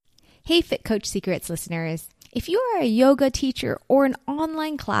Hey, Fit Coach Secrets listeners. If you are a yoga teacher or an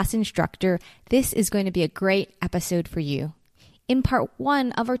online class instructor, this is going to be a great episode for you. In part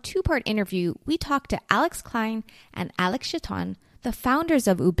one of our two-part interview, we talked to Alex Klein and Alex Chaton, the founders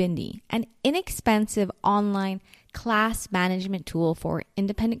of Ubindi, an inexpensive online class management tool for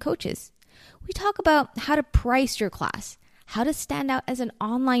independent coaches. We talk about how to price your class, how to stand out as an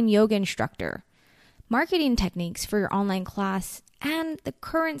online yoga instructor, marketing techniques for your online class, and the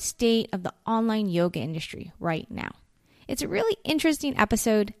current state of the online yoga industry right now. It's a really interesting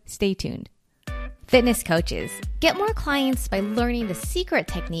episode. Stay tuned. Fitness coaches, get more clients by learning the secret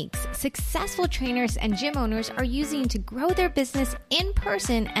techniques successful trainers and gym owners are using to grow their business in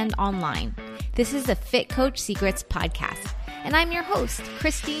person and online. This is the Fit Coach Secrets podcast, and I'm your host,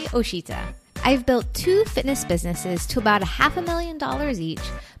 Christy Oshita. I've built two fitness businesses to about $500,000 each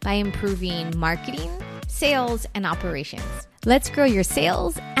by improving marketing, sales, and operations. Let's grow your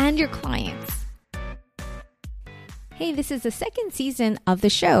sales and your clients. Hey, this is the second season of the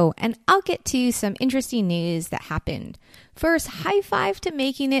show, and I'll get to some interesting news that happened. First, high five to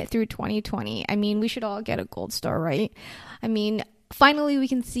making it through 2020. I mean, we should all get a gold star, right? I mean, finally, we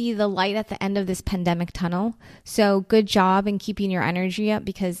can see the light at the end of this pandemic tunnel. So good job in keeping your energy up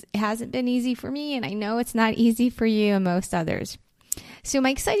because it hasn't been easy for me, and I know it's not easy for you and most others. So my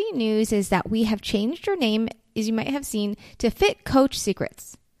exciting news is that we have changed our name, as you might have seen, to Fit Coach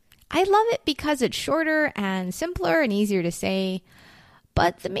Secrets. I love it because it's shorter and simpler and easier to say.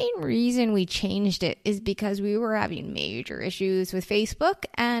 But the main reason we changed it is because we were having major issues with Facebook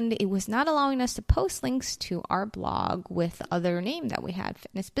and it was not allowing us to post links to our blog with the other name that we had,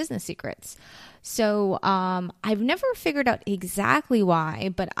 Fitness Business Secrets. So I've never figured out exactly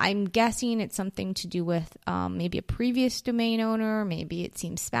why, but I'm guessing it's something to do with maybe a previous domain owner. Maybe it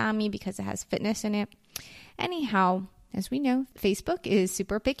seems spammy because it has fitness in it. Anyhow, as we know, Facebook is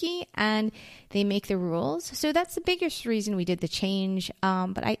super picky and they make the rules. So that's the biggest reason we did the change.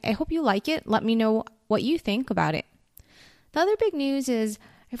 But I hope you like it. Let me know what you think about it. The other big news is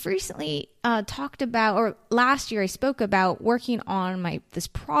I've recently talked about, or last year I spoke about working on this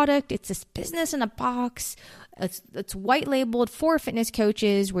product. It's this business in a box. It's white labeled for fitness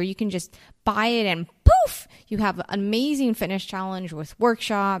coaches where you can just buy it and poof, you have an amazing fitness challenge with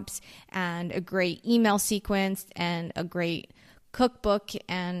workshops and a great email sequence and a great cookbook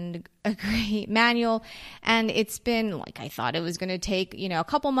and a great manual. And it's been like I thought it was going to take, a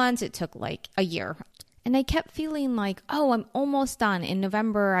couple months. It took like a year. And I kept feeling like, oh, I'm almost done. In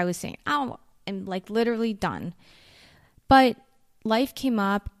November, I was saying, oh, I'm like literally done. But life came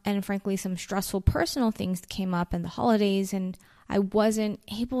up and frankly, some stressful personal things came up in the holidays and I wasn't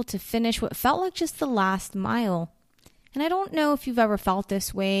able to finish what felt like just the last mile. And I don't know if you've ever felt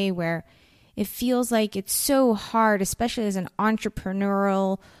this way where it feels like it's so hard, especially as an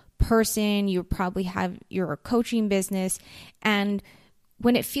entrepreneurial person. You probably have your coaching business. And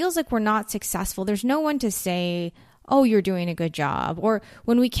when it feels like we're not successful, there's no one to say, oh, you're doing a good job. Or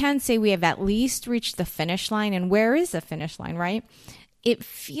when we can say we have at least reached the finish line. And where is the finish line, right? I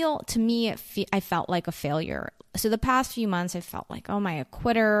felt like a failure. So the past few months, I felt like, oh, am I a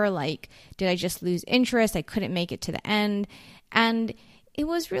quitter? Like, did I just lose interest? I couldn't make it to the end. And it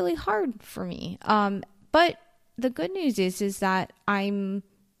was really hard for me. But the good news is that I'm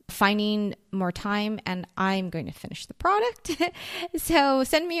finding more time and I'm going to finish the product. So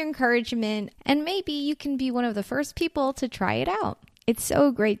send me your encouragement and maybe you can be one of the first people to try it out. It's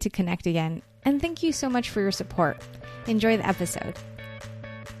so great to connect again. And thank you so much for your support. Enjoy the episode.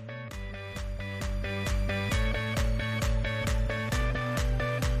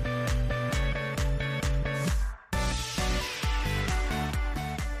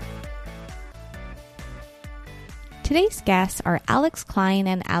 Today's guests are Alex Klein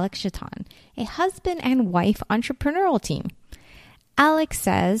and Alex Chaton, a husband and wife entrepreneurial team. Alex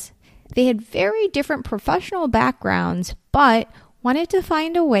says they had very different professional backgrounds, but wanted to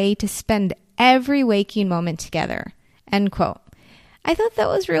find a way to spend every waking moment together. End quote. I thought that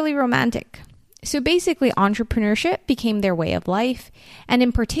was really romantic. So basically, entrepreneurship became their way of life, and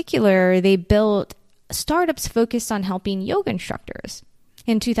in particular, they built startups focused on helping yoga instructors.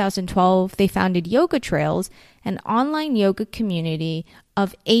 In 2012, they founded Yoga Trails, an online yoga community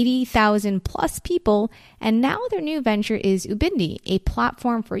of 80,000 plus people, and now their new venture is Ubindi, a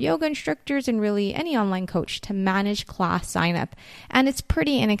platform for yoga instructors and really any online coach to manage class sign up, and it's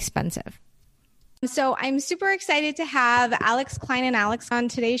pretty inexpensive. So I'm super excited to have Alex Klein and Alex on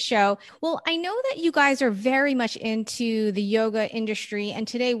today's show. Well, I know that you guys are very much into the yoga industry, and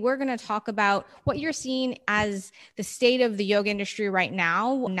today we're going to talk about what you're seeing as the state of the yoga industry right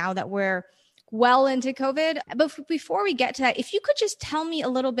now that we're well into COVID. But before we get to that, if you could just tell me a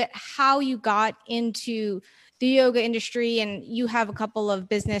little bit how you got into the yoga industry, and you have a couple of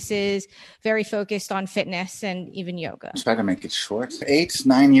businesses very focused on fitness and even yoga. Try to make it short.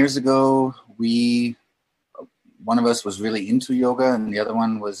 8-9 years ago, one of us was really into yoga and the other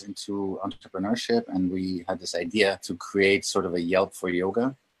one was into entrepreneurship. And we had this idea to create sort of a Yelp for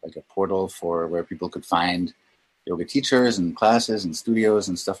yoga, like a portal for where people could find yoga teachers and classes and studios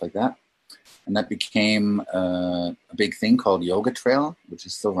and stuff like that. And that became a big thing called Yoga Trail, which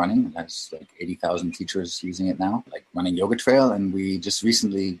is still running. It has like 80,000 teachers using it now, like running Yoga Trail. And we just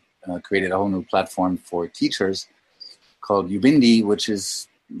recently created a whole new platform for teachers called Ubindi, which is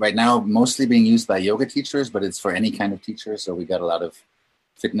right now mostly being used by yoga teachers, but it's for any kind of teacher. So we got a lot of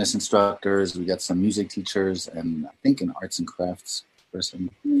fitness instructors, we got some music teachers, and I think an arts and crafts person.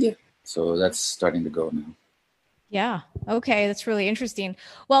 Yeah. So that's starting to go now. Yeah. Okay. That's really interesting.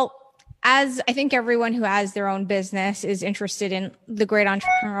 Well, as I think everyone who has their own business is interested in the great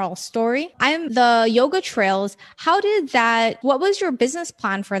entrepreneurial story, I'm the Yoga Trails. What was your business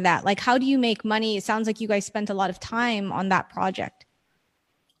plan for that? Like, how do you make money? It sounds like you guys spent a lot of time on that project.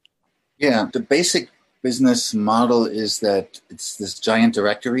 Yeah, the basic business model is that it's this giant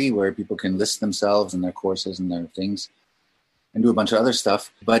directory where people can list themselves and their courses and their things and do a bunch of other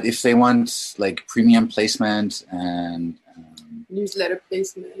stuff. But if they want like premium placement and newsletter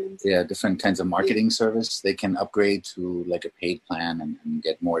placement, different kinds of marketing service, they can upgrade to like a paid plan and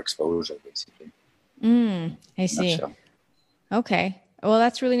get more exposure, basically. I see. Okay. Well,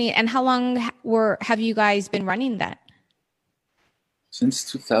 that's really neat. And how long have you guys been running that?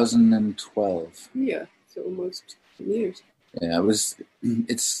 Since 2012. Yeah, so almost 10 years. Yeah,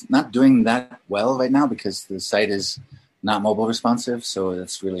 it's not doing that well right now because the site is not mobile responsive, so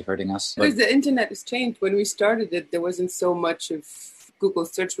that's really hurting us. Because the internet has changed. When we started it, there wasn't so much of Google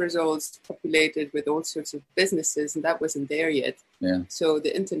search results populated with all sorts of businesses, and that wasn't there yet. Yeah. So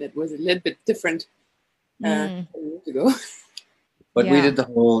the internet was a little bit different 10 years ago. But we did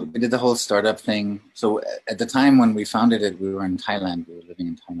the whole startup thing. So at the time when we founded it, we were in Thailand. We were living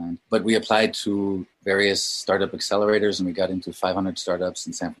in Thailand. But we applied to various startup accelerators, and we got into 500 startups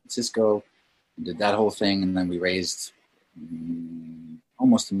in San Francisco. We did that whole thing, and then we raised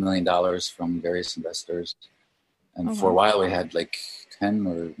almost $1 million from various investors. And for a while, we had like 10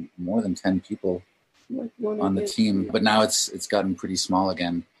 or more than 10 people on the team. But now it's gotten pretty small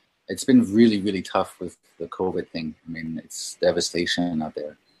again. It's been really, really tough with the COVID thing. I mean, it's devastation out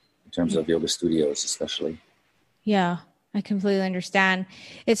there in terms of yoga studios, especially. Yeah, I completely understand.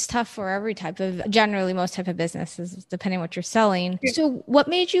 It's tough for generally most type of businesses, depending on what you're selling. Yeah. So what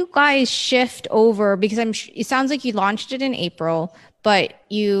made you guys shift over? Because it sounds like you launched it in April, but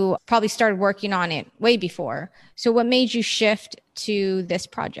you probably started working on it way before. So what made you shift to this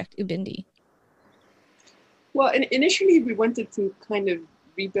project, Ubindi? Well, initially we wanted to kind of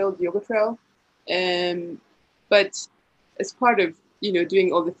rebuild Yoga Trail, but as part of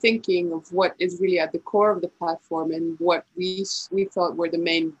doing all the thinking of what is really at the core of the platform and what we thought were the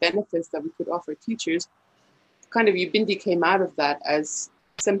main benefits that we could offer teachers, kind of Ubindi came out of that as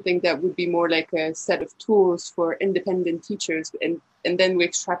something that would be more like a set of tools for independent teachers, and then we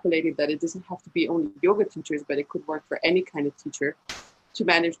extrapolated that it doesn't have to be only yoga teachers, but it could work for any kind of teacher to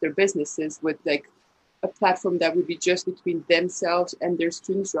manage their businesses with like a platform that would be just between themselves and their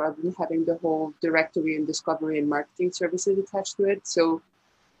students rather than having the whole directory and discovery and marketing services attached to it. So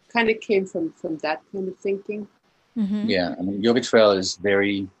kind of came from that kind of thinking. Mm-hmm. Yeah, I mean, Yoga Trail is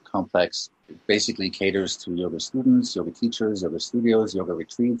very complex. It basically caters to yoga students, yoga teachers, yoga studios, yoga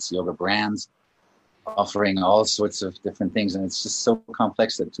retreats, yoga brands, offering all sorts of different things. And it's just so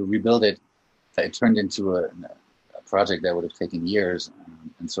complex that to rebuild it, it turned into a project that would have taken years.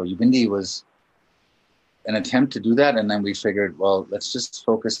 And so Ubindi was an attempt to do that, and then we figured, well, let's just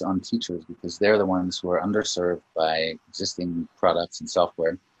focus on teachers because they're the ones who are underserved by existing products and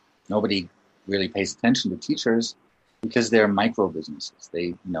software. Nobody really pays attention to teachers because they're micro businesses.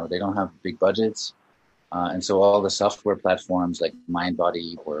 They don't have big budgets, and so all the software platforms like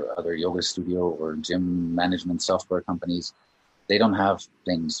Mindbody or other yoga studio or gym management software companies, they don't have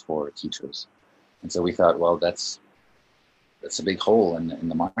things for teachers. And so we thought, well, that's a big hole in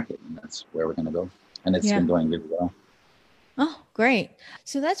the market, and that's where we're going to go. And it's been doing really well. Oh, great.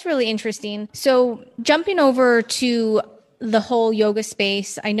 So that's really interesting. So jumping over to the whole yoga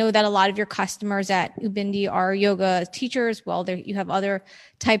space, I know that a lot of your customers at Ubindi are yoga teachers. Well, you have other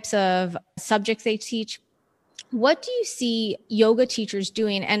types of subjects they teach. What do you see yoga teachers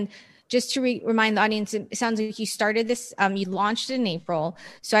doing? And just to remind the audience, it sounds like you started this, you launched it in April.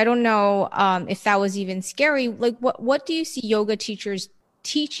 So I don't know if that was even scary. Like what do you see yoga teachers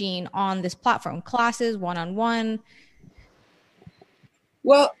teaching on this platform? Classes, one-on-one?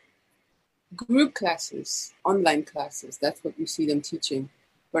 Well, group classes, online classes, that's what we see them teaching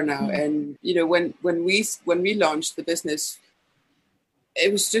for now. And, you know, when we launched the business,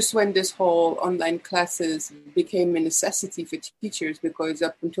 it was just when this whole online classes became a necessity for teachers, because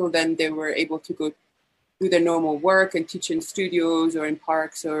up until then they were able to go do their normal work and teach in studios or in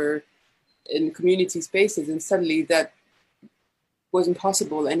parks or in community spaces, and suddenly that wasn't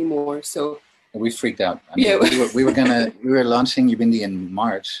possible anymore. So we freaked out. I mean, we were launching Ubindi in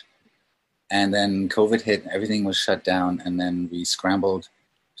March, and then COVID hit, everything was shut down, and then we scrambled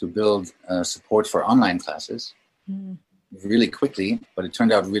to build support for online classes really quickly, but it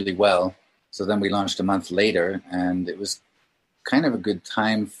turned out really well. So then we launched a month later, and it was kind of a good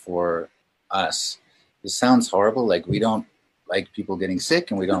time for us. This sounds horrible, like we don't like people getting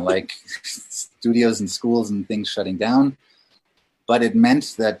sick, and we don't like studios and schools and things shutting down. But it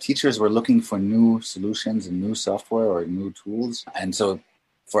meant that teachers were looking for new solutions and new software or new tools. And so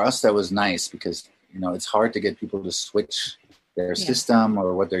for us, that was nice, because, you know, it's hard to get people to switch their system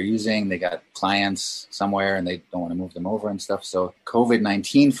or what they're using. They got clients somewhere and they don't want to move them over and stuff. So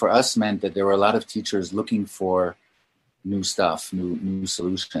COVID-19 for us meant that there were a lot of teachers looking for new stuff, new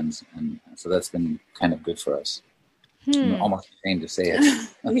solutions. And so that's been kind of good for us. I'm almost ashamed to say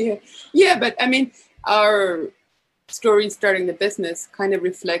it. Yeah, but I mean, our story starting the business kind of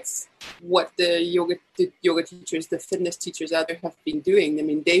reflects what the yoga teachers, the fitness teachers out there have been doing. I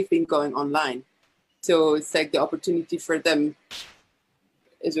mean, they've been going online. So it's like the opportunity for them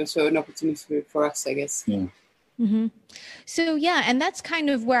is also an opportunity for us, I guess. Yeah. Mm-hmm. So, yeah, and that's kind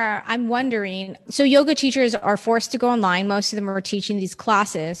of where I'm wondering. So yoga teachers are forced to go online. Most of them are teaching these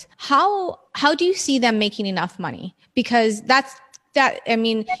classes. How do you see them making enough money? Because I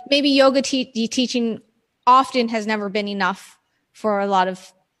mean, maybe yoga teaching often has never been enough for a lot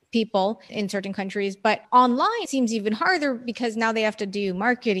of people in certain countries, but online seems even harder because now they have to do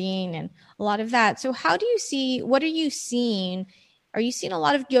marketing and a lot of that. So what are you seeing? Are you seeing a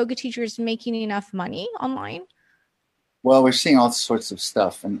lot of yoga teachers making enough money online? Well, we're seeing all sorts of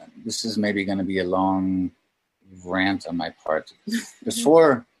stuff, and this is maybe going to be a long rant on my part.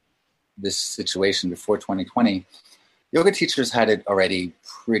 Before this situation, before 2020, yoga teachers had it already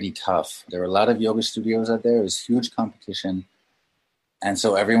pretty tough. There were a lot of yoga studios out there. It was huge competition. And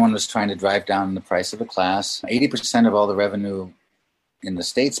so everyone was trying to drive down the price of a class. 80% of all the revenue in the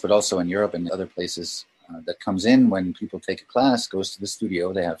States, but also in Europe and other places that comes in when people take a class goes to the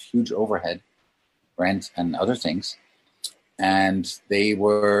studio. They have huge overhead, rent, and other things. And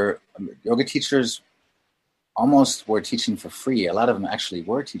yoga teachers almost were teaching for free. A lot of them actually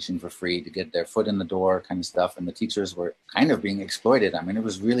were teaching for free to get their foot in the door kind of stuff. And the teachers were kind of being exploited. I mean, it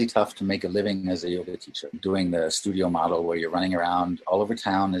was really tough to make a living as a yoga teacher, doing the studio model where you're running around all over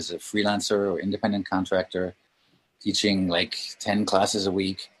town as a freelancer or independent contractor, teaching like 10 classes a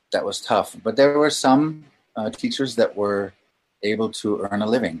week. That was tough. But there were some teachers that were able to earn a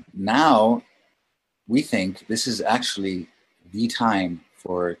living. Now, we think this is actually the time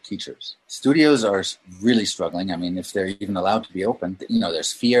for teachers. Studios are really struggling. I mean, if they're even allowed to be open, you know,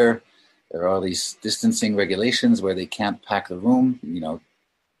 there's fear. There are all these distancing regulations where they can't pack the room,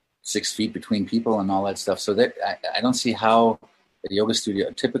 6 feet between people and all that stuff. So I don't see how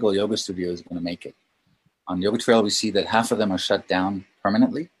a typical yoga studio is going to make it. On Yoga Trail, we see that half of them are shut down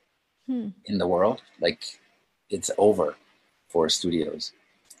permanently in the world. Like, it's over for studios.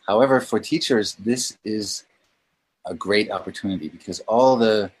 However, for teachers, this is a great opportunity, because all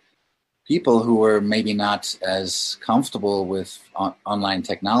the people who were maybe not as comfortable with online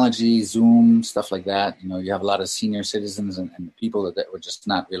technology, Zoom, stuff like that, you have a lot of senior citizens and people that were just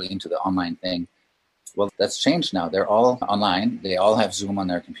not really into the online thing. Well, that's changed now. They're all online. They all have Zoom on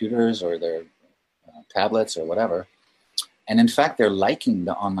their computers or their tablets or whatever. And in fact, they're liking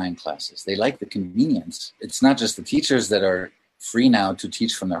the online classes. They like the convenience. It's not just the teachers that are free now to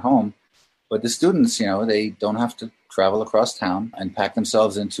teach from their home, but the students, they don't have to travel across town and pack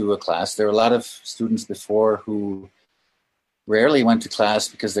themselves into a class. There were a lot of students before who rarely went to class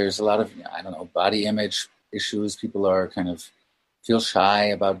because there's a lot of, body image issues. People are kind of feel shy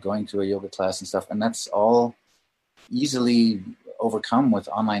about going to a yoga class and stuff. And that's all easily overcome with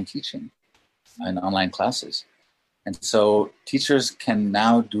online teaching and online classes. And so teachers can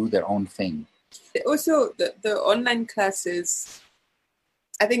now do their own thing. Also, the online classes,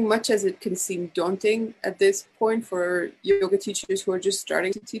 I think much as it can seem daunting at this point for yoga teachers who are just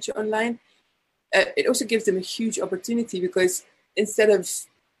starting to teach online, it also gives them a huge opportunity, because instead of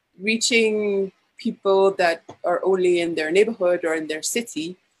reaching people that are only in their neighborhood or in their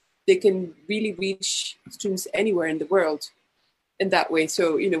city, they can really reach students anywhere in the world. in that way. So,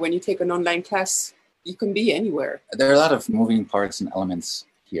 when you take an online class, you can be anywhere. There are a lot of moving parts and elements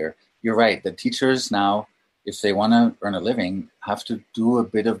here. You're right. The teachers now, if they want to earn a living, have to do a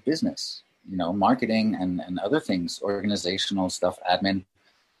bit of business, marketing and other things, organizational stuff, admin,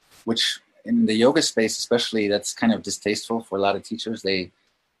 which in the yoga space especially, that's kind of distasteful for a lot of teachers. They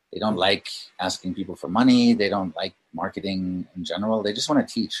don't like asking people for money. They don't like marketing in general. They just want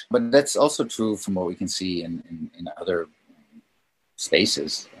to teach. But that's also true from what we can see in other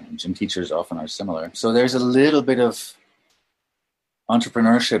spaces. Gym teachers often are similar. So there's a little bit of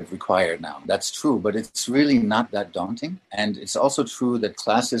entrepreneurship required now. That's true, but it's really not that daunting. And it's also true that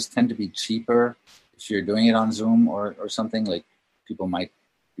classes tend to be cheaper if you're doing it on Zoom or something. Like people might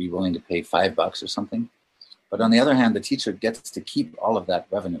be willing to pay $5 or something. But on the other hand, the teacher gets to keep all of that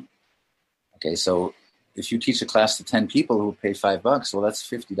revenue. Okay, so if you teach a class to 10 people who pay $5, well, that's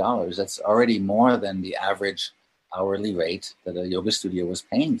 $50. That's already more than the average hourly rate that a yoga studio was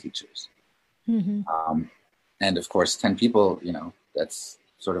paying teachers. Mm-hmm. And of course, 10 people, that's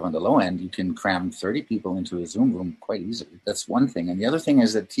sort of on the low end. You can cram 30 people into a Zoom room quite easily. That's one thing. And the other thing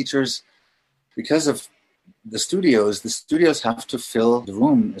is that teachers, because of the studios have to fill the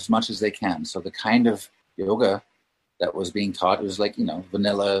room as much as they can. So the kind of yoga that was being taught was like,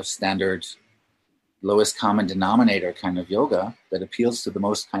 vanilla, standard, lowest common denominator kind of yoga that appeals to the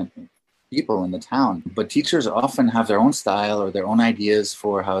most kind of people in the town. But teachers often have their own style or their own ideas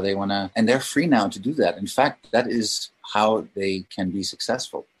for how they want to, and they're free now to do that. In fact, that is how they can be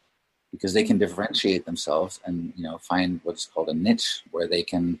successful, because they can differentiate themselves and, find what's called a niche where they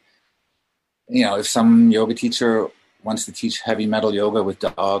can, if some yoga teacher wants to teach heavy metal yoga with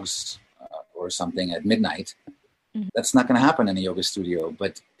dogs or something at midnight, that's not going to happen in a yoga studio.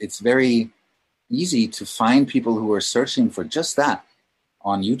 But it's very easy to find people who are searching for just that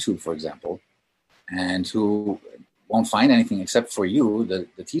on YouTube, for example, and who won't find anything except for you,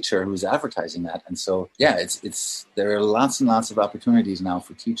 the teacher who's advertising that. And so, there are lots and lots of opportunities now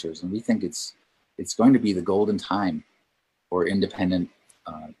for teachers, and we think it's going to be the golden time for independent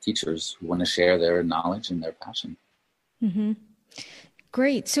teachers who want to share their knowledge and their passion. Mm-hmm.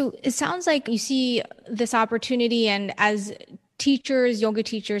 Great. So it sounds like you see this opportunity, and as teachers, yoga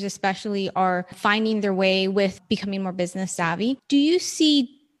teachers especially, are finding their way with becoming more business savvy, do you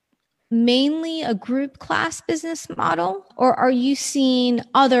see mainly a group class business model, or are you seeing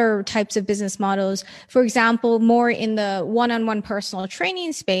other types of business models? For example, more in the one-on-one personal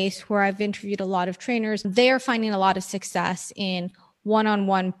training space, where I've interviewed a lot of trainers, they're finding a lot of success in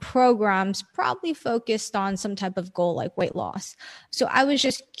one-on-one programs, probably focused on some type of goal like weight loss. So I was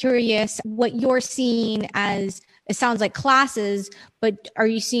just curious what you're seeing as, it sounds like classes, but are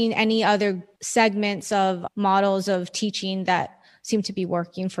you seeing any other segments of models of teaching that seem to be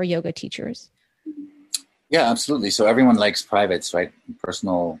working for yoga teachers? Yeah, absolutely. So everyone likes privates, right?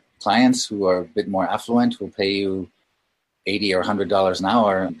 Personal clients who are a bit more affluent will pay you $80 or $100 an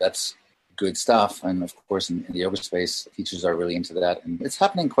hour. That's good stuff. And of course, in the yoga space, teachers are really into that. And it's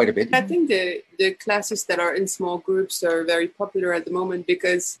happening quite a bit. I think the classes that are in small groups are very popular at the moment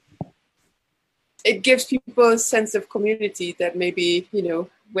because it gives people a sense of community that maybe,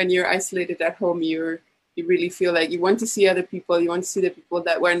 when you're isolated at home, you really feel like you want to see other people. You want to see the people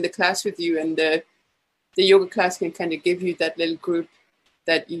that were in the class with you. And the yoga class can kind of give you that little group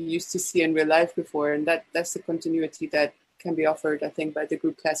that you used to see in real life before. And that's the continuity that can be offered, I think, by the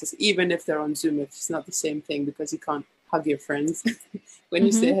group classes, even if they're on Zoom. If it's not the same thing because you can't hug your friends when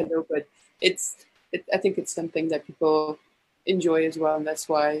you say hello, but I think it's something that people enjoy as well, and that's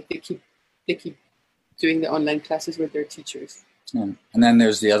why they keep doing the online classes with their teachers. Yeah. And then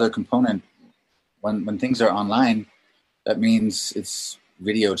there's the other component. When things are online, that means it's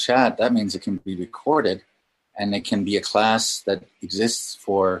video chat. That means it can be recorded, and it can be a class that exists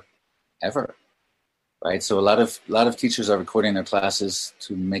forever. Right, so a lot of teachers are recording their classes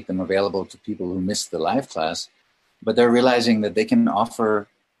to make them available to people who missed the live class, but they're realizing that they can offer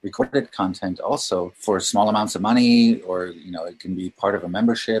recorded content also for small amounts of money, or it can be part of a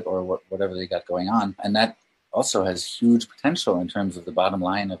membership or whatever they got going on, and that also has huge potential in terms of the bottom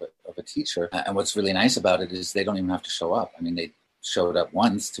line of a teacher. And what's really nice about it is they don't even have to show up. I mean, they showed up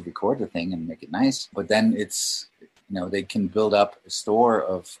once to record the thing and make it nice, but then it's they can build up a store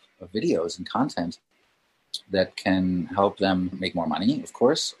of videos and content that can help them make more money, of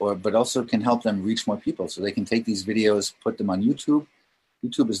course, but also can help them reach more people. So they can take these videos, put them on YouTube.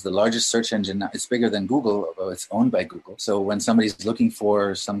 YouTube is the largest search engine now. It's bigger than Google, although it's owned by Google. So when somebody's looking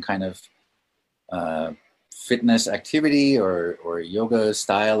for some kind of fitness activity or yoga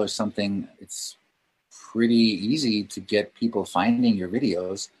style or something, it's pretty easy to get people finding your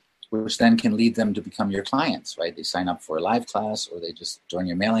videos which then can lead them to become your clients, right? They sign up for a live class or they just join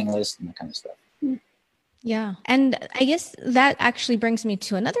your mailing list and that kind of stuff. Yeah. And I guess that actually brings me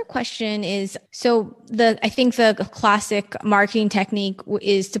to another question is, so I think the classic marketing technique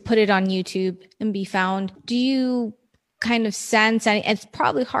is to put it on YouTube and be found. Do you kind of sense, and it's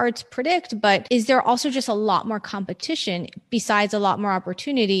probably hard to predict, but is there also just a lot more competition besides a lot more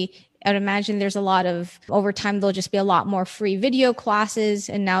opportunity? I'd imagine there's a lot of, over time, there'll just be a lot more free video classes.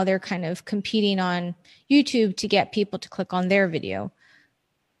 And now they're kind of competing on YouTube to get people to click on their video. What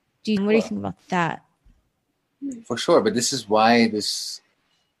do you think about that? For sure. But this is why this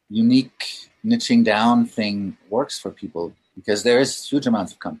unique niching down thing works for people, because there is huge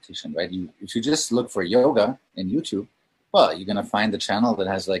amounts of competition, right? If you just look for yoga in YouTube, well, you're going to find the channel that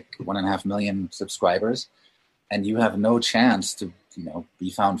has like 1.5 million subscribers, and you have no chance to, be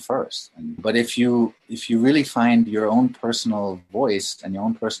found first. But if you really find your own personal voice and your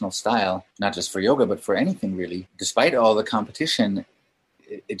own personal style, not just for yoga, but for anything really, despite all the competition,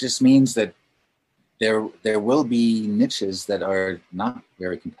 it just means that there will be niches that are not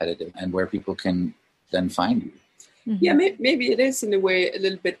very competitive and where people can then find you. Mm-hmm. Yeah, maybe it is in a way a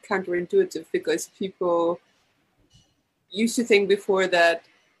little bit counterintuitive, because people used to think before that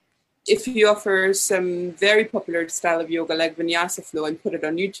if you offer some very popular style of yoga like Vinyasa Flow and put it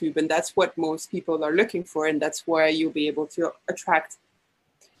on YouTube, and that's what most people are looking for, and that's where you'll be able to attract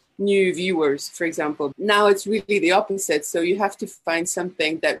new viewers, for example. Now it's really the opposite. So you have to find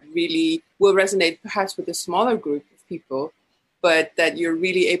something that really will resonate perhaps with a smaller group of people, but that you're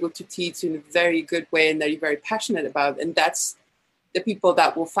really able to teach in a very good way and that you're very passionate about. And that's the people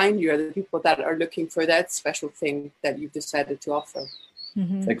that will find you, are the people that are looking for that special thing that you've decided to offer.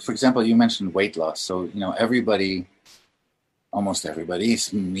 Mm-hmm. Like, for example, you mentioned weight loss. So, everybody, almost everybody,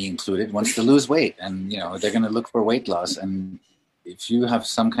 me included, wants to lose weight. And, they're going to look for weight loss. And if you have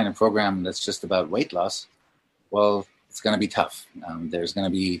some kind of program that's just about weight loss, well, it's going to be tough. There's going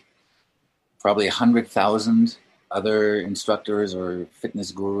to be probably 100,000 other instructors or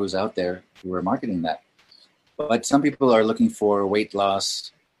fitness gurus out there who are marketing that. But some people are looking for weight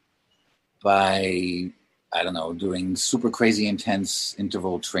loss by, doing super crazy intense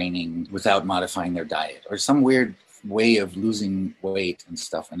interval training without modifying their diet, or some weird way of losing weight and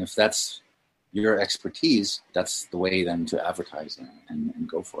stuff. And if that's your expertise, that's the way then to advertise and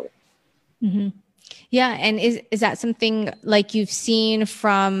go for it. Mm-hmm. Yeah. And is that something like you've seen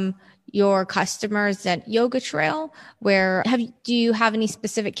from your customers at Yoga Trail, where do you have any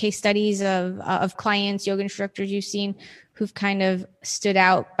specific case studies of clients, yoga instructors you've seen who've kind of stood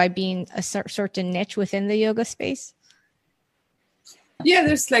out by being a certain niche within the yoga space? Yeah,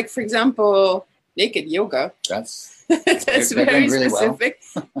 there's like, for example, naked yoga. That's very really specific,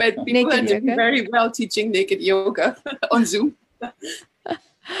 well. But people are doing very well teaching naked yoga on Zoom.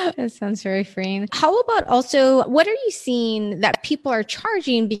 That sounds very freeing. How about also, what are you seeing that people are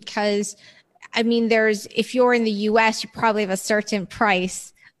charging? Because, if you're in the US, you probably have a certain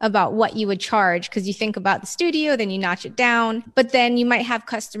price about what you would charge, because you think about the studio, then you notch it down. But then you might have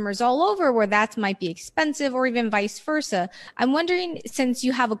customers all over where that might be expensive, or even vice versa. I'm wondering, since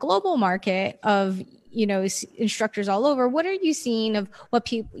you have a global market of instructors all over, what are you seeing of what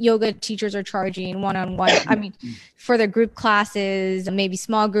yoga teachers are charging one-on-one? For their group classes, maybe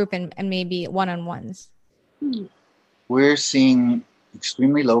small group and maybe one-on-ones. We're seeing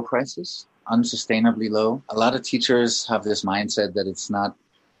extremely low prices, unsustainably low. A lot of teachers have this mindset that it's not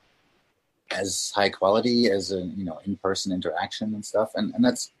as high quality as in-person interaction and stuff. And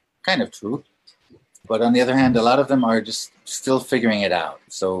that's kind of true. But on the other hand, a lot of them are just still figuring it out.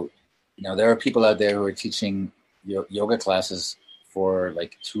 So, there are people out there who are teaching yoga classes for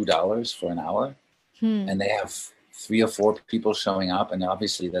like $2 for an hour, and they have 3 or 4 people showing up, and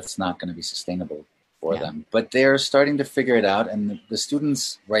obviously that's not going to be sustainable for them. But they're starting to figure it out, and the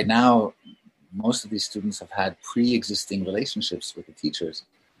students right now, most of these students have had pre-existing relationships with the teachers.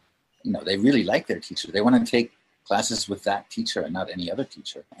 They really like their teacher. They want to take classes with that teacher and not any other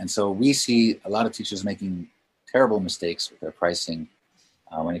teacher. And so we see a lot of teachers making terrible mistakes with their pricing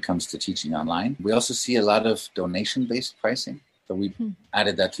when it comes to teaching online. We also see a lot of donation-based pricing. So we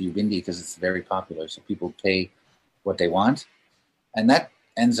added that to Ubindi because it's very popular. So people pay what they want. And that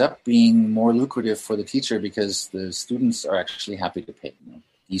ends up being more lucrative for the teacher because the students are actually happy to pay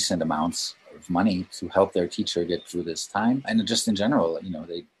decent amounts of money to help their teacher get through this time. And just in general,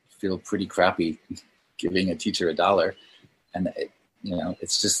 they feel pretty crappy giving a teacher $1. And,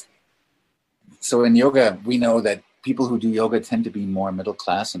 it's just... So in yoga, we know that people who do yoga tend to be more middle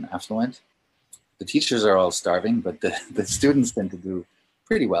class and affluent. The teachers are all starving, but the students tend to do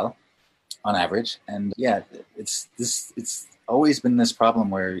pretty well on average. And it's always been this problem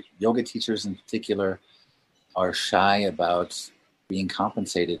where yoga teachers in particular are shy about being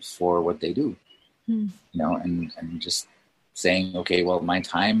compensated for what they do, and just saying, okay, well, my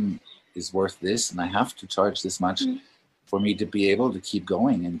time is worth this and I have to charge this much for me to be able to keep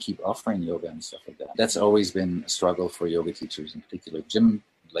going and keep offering yoga and stuff like that. That's always been a struggle for yoga teachers in particular. Gym,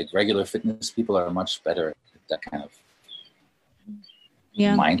 like regular fitness people, are much better at that kind of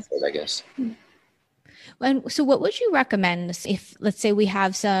mindset, I guess. And so what would you recommend if, let's say, we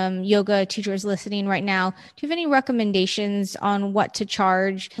have some yoga teachers listening right now? Do you have any recommendations on what to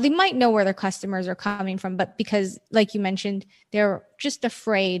charge? They might know where their customers are coming from, but because, like you mentioned, they're just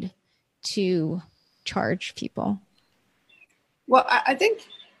afraid to charge people. Well, I think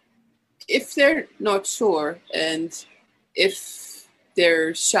if they're not sure and if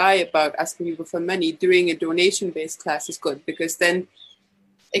they're shy about asking people for money, doing a donation-based class is good, because then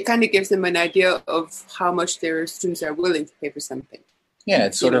it kind of gives them an idea of how much their students are willing to pay for something. Yeah,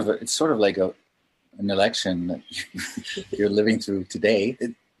 it's sort of like an election that you're living through today.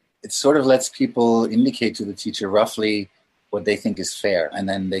 It sort of lets people indicate to the teacher roughly what they think is fair, and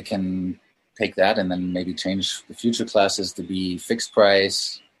then they can take that and then maybe change the future classes to be fixed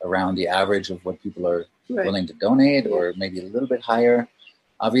price around the average of what people are willing to donate, or maybe a little bit higher.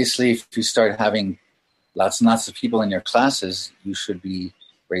 Obviously, if you start having lots and lots of people in your classes, you should be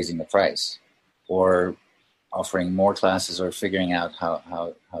raising the price or offering more classes or figuring out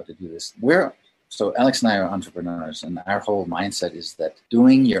how to do this. So Alex and I are entrepreneurs, and our whole mindset is that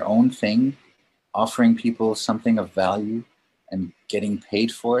doing your own thing, offering people something of value and getting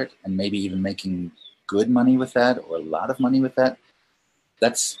paid for it, and maybe even making good money with that or a lot of money with that,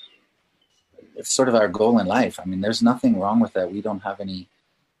 that's sort of our goal in life. I mean, there's nothing wrong with that. We don't have any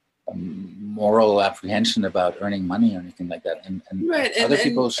moral apprehension about earning money or anything like that. And other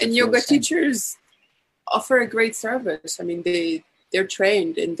people should. And yoga teachers offer a great service. I mean, they're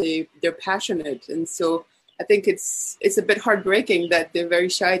trained and they're passionate, and so I think it's a bit heartbreaking that they're very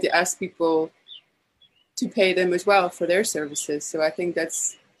shy to ask people to pay them as well for their services. So I think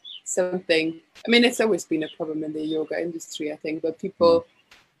that's something. I mean, it's always been a problem in the yoga industry, I think, but people,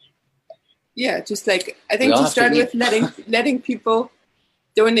 just like I think to start with letting people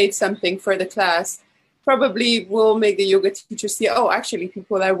donate something for the class probably will make the yoga teacher see, actually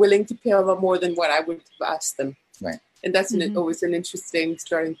people are willing to pay a lot more than what I would have asked them. Right. And that's always an interesting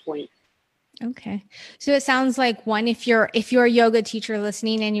starting point. Okay. So it sounds like if you're a yoga teacher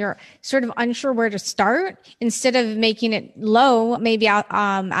listening and you're sort of unsure where to start, instead of making it low, maybe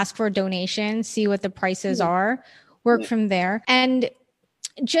ask for a donation, see what the prices are, work from there. And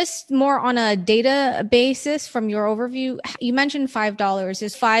just more on a data basis from your overview, you mentioned $5.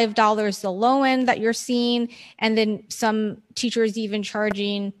 Is $5 the low end that you're seeing? And then some teachers even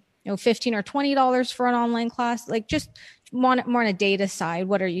charging, $15 or $20 for an online class? Like just more on a data side,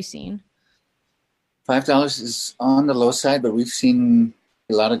 what are you seeing? $5 is on the low side, but we've seen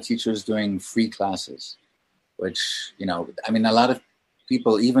a lot of teachers doing free classes, which, a lot of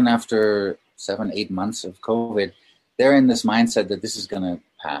people, even after 7-8 months of COVID, they're in this mindset that this is going to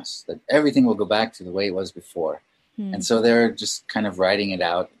pass, that everything will go back to the way it was before. And so they're just kind of riding it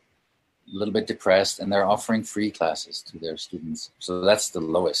out, a little bit depressed, and they're offering free classes to their students. So that's the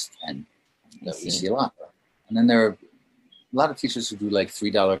lowest end that we see a lot. And then there are a lot of teachers who do like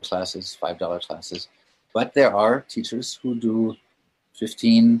 $3 classes, $5 classes, but there are teachers who do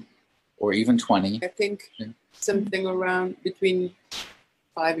 15 or even 20. I think something around between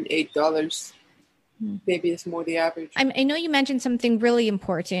 $5 and $8 maybe is more the average. I know you mentioned something really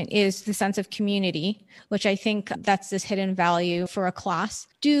important is the sense of community, which I think that's this hidden value for a class.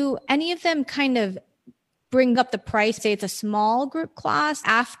 Do any of them kind of bring up the price, say it's a small group class,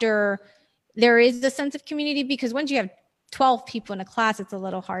 after there is the sense of community? Because once you have 12 people in a class, it's a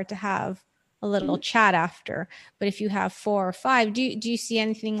little hard to have a little chat after. But if you have 4 or 5, do you see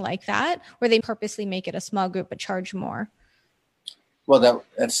anything like that where they purposely make it a small group but charge more? Well,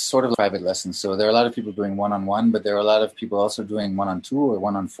 that's sort of private lessons. So there are a lot of people doing 1-on-1, but there are a lot of people also doing 1-on-2 or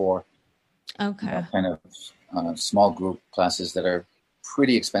 1-on-4. Okay. Kind of small group classes that are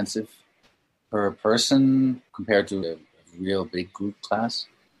pretty expensive per person compared to a real big group class.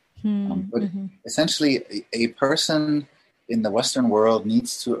 But essentially, a person in the Western world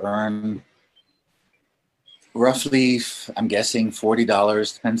needs to earn roughly, I'm guessing,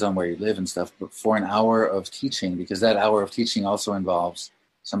 $40, depends on where you live and stuff, but for an hour of teaching, because that hour of teaching also involves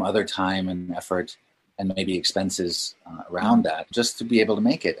some other time and effort and maybe expenses around that, just to be able to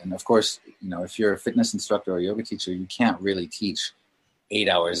make it. And of course, if you're a fitness instructor or a yoga teacher, you can't really teach 8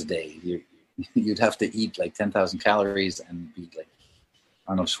 hours a day. You'd have to eat like 10,000 calories and be like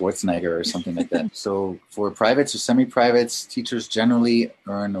Arnold Schwarzenegger or something like that. So for privates or semi-privates, teachers generally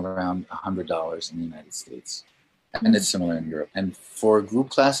earn around $100 in the United States. And it's similar in Europe. And for group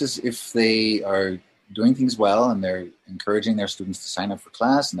classes, if they are doing things well and they're encouraging their students to sign up for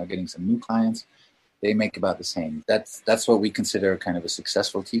class and they're getting some new clients, they make about the same. That's what we consider kind of a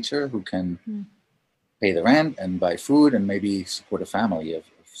successful teacher who can pay the rent and buy food and maybe support a family of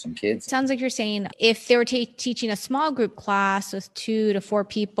some kids. Sounds like you're saying if they were teaching a small group class with 2 to 4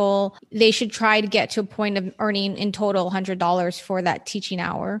 people, they should try to get to a point of earning in total $100 for that teaching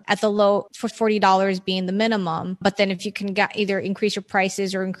hour at the low, for $40 being the minimum. But then if you can either increase your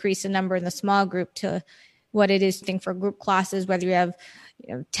prices or increase the number in the small group to what it is, think for group classes, whether you have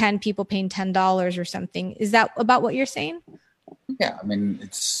 10 people paying $10 or something. Is that about what you're saying? Yeah, I mean,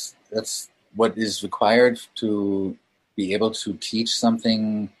 that's what is required to be able to teach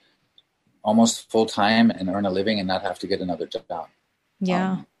something almost full time and earn a living and not have to get another job.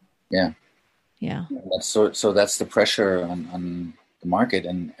 Yeah. Yeah. So that's the pressure on the market,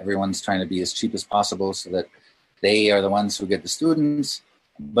 and everyone's trying to be as cheap as possible so that they are the ones who get the students.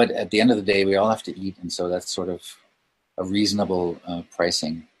 But at the end of the day, we all have to eat. And so that's sort of a reasonable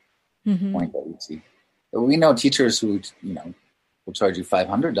pricing point that we see. But we know teachers who, will charge you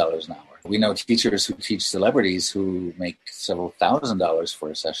 $500 an hour. We know teachers who teach celebrities who make several $1,000s for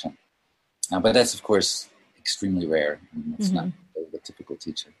a session. But that's, of course, extremely rare. It's not the typical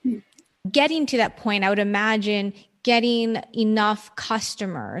teacher. Getting to that point, I would imagine getting enough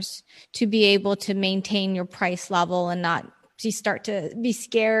customers to be able to maintain your price level and not start to be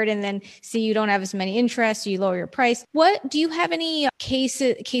scared and then see you don't have as many interests, you lower your price. What do you have any case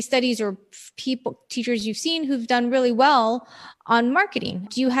studies or teachers you've seen who've done really well on marketing?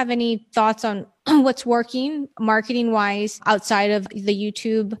 Do you have any thoughts on what's working marketing wise outside of the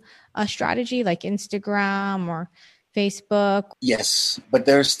YouTube strategy like Instagram or Facebook? Yes, but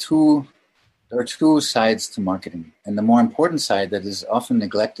there are two sides to marketing. And the more important side that is often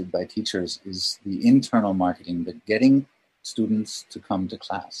neglected by teachers is the internal marketing, the getting students to come to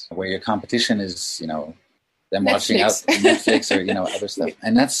class, where your competition is, them watching out Netflix or, other stuff.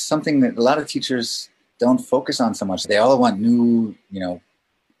 And that's something that a lot of teachers don't focus on so much. They all want new,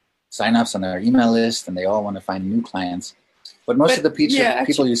 signups on their email list, and they all want to find new clients. But most of the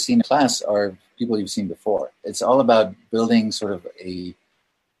people you see in class are people you've seen before. It's all about building sort of a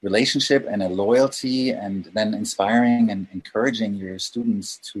relationship and a loyalty, and then inspiring and encouraging your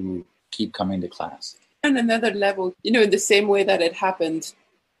students to keep coming to class. And another level, in the same way that it happened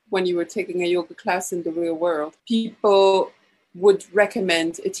when you were taking a yoga class in the real world, people would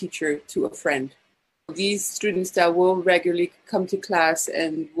recommend a teacher to a friend. These students that will regularly come to class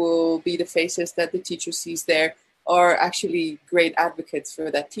and will be the faces that the teacher sees there are actually great advocates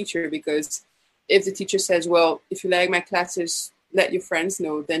for that teacher, because if the teacher says, well, if you like my classes, let your friends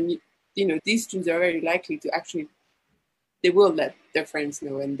know, then, these students are very likely to actually, they will let their friends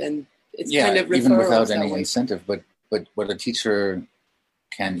know, and then it's kind of even without any incentive. But what a teacher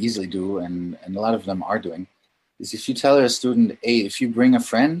can easily do, and a lot of them are doing, is if you tell a student, hey, if you bring a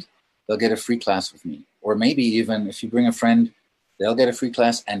friend, they'll get a free class with me. Or maybe even if you bring a friend, they'll get a free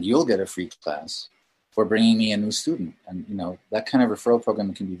class and you'll get a free class for bringing me a new student. And, that kind of referral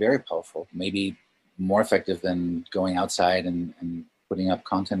program can be very powerful, maybe more effective than going outside and putting up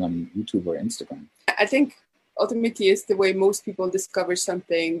content on YouTube or Instagram. I think ultimately is the way most people discover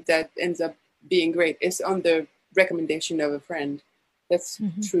something that ends up being great is on the recommendation of a friend. That's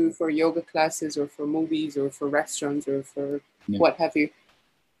true for yoga classes or for movies or for restaurants or for what have you.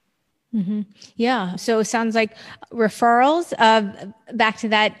 Yeah. So it sounds like referrals, back to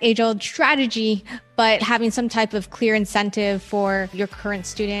that age-old strategy, but having some type of clear incentive for your current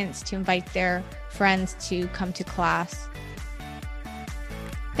students to invite their friends to come to class.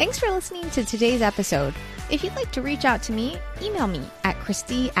 Thanks for listening to today's episode. If you'd like to reach out to me, email me at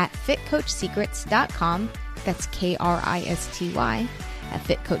Kristy@fitcoachsecrets.com. That's KRISTY at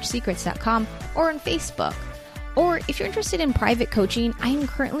fitcoachsecrets.com, or on Facebook. Or if you're interested in private coaching, I am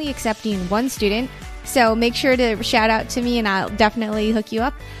currently accepting one student. So make sure to shout out to me and I'll definitely hook you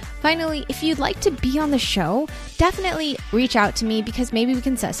up. Finally, if you'd like to be on the show, definitely reach out to me because maybe we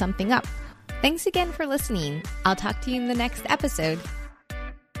can set something up. Thanks again for listening. I'll talk to you in the next episode.